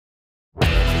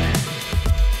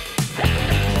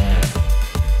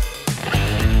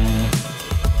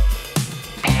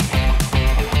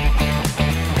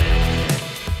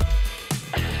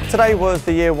Today was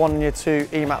the Year 1 and Year 2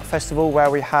 EMAT Festival, where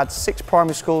we had 6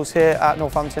 primary schools here at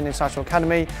Northampton International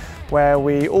Academy, where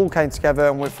we all came together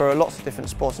and went for lots of different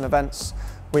sports and events.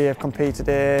 We have competed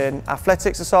in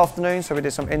athletics this afternoon, so we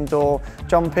did some indoor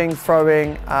jumping,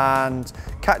 throwing and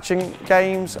catching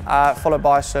games, followed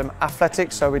by some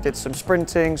athletics, so we did some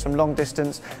sprinting, some long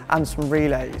distance and some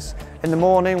relays. In the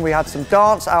morning we had some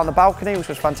dance out on the balcony, which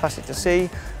was fantastic to see,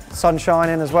 sun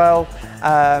shining as well,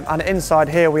 and inside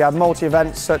here we had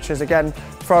multi-events such as, again,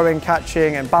 throwing,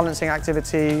 catching and balancing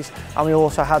activities, and we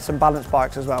also had some balance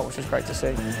bikes as well, which was great to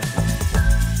see.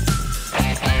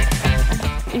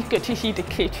 It's good to see the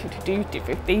kids to do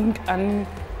different things and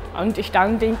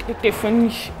understanding the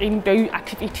difference in those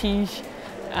activities.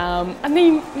 And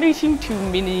they seem to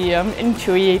really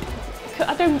enjoy it.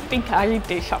 I don't think I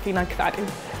did something like that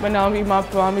when I was in my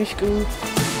primary school.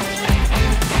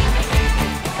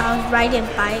 I was riding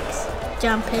bikes,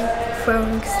 jumping,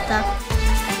 throwing stuff.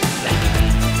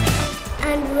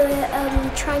 And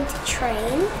we're trying to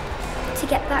train to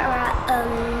get better at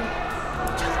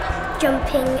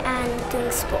jumping and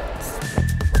doing sports.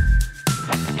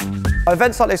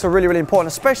 Events like this are really, really important,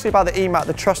 especially about the EMAT,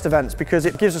 the trust events, because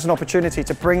it gives us an opportunity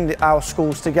to bring our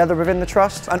schools together within the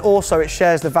trust, and also it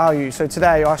shares the values. So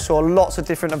today I saw lots of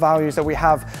different values that we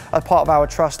have as part of our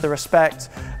trust. The respect,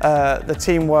 the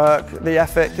teamwork, the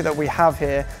ethic that we have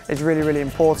here is really, really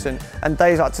important, and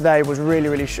days like today was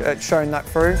really showing that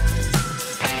through.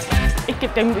 It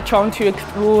gives them the chance to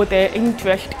explore their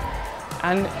interest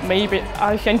and maybe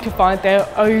identify their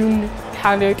own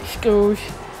talent, skills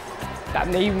that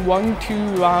they want to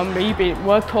maybe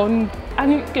work on.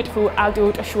 And it's good for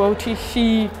adults as well to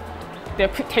see their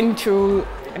potential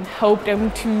and help them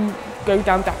to go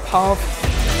down that path.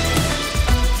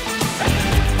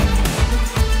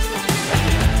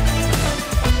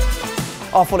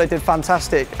 I thought they did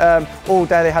fantastic. All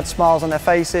day they had smiles on their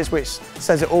faces, which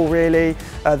says it all really.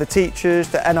 The teachers,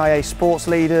 the NIA sports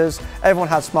leaders, everyone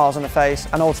had smiles on their face,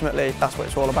 and ultimately that's what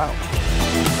it's all about.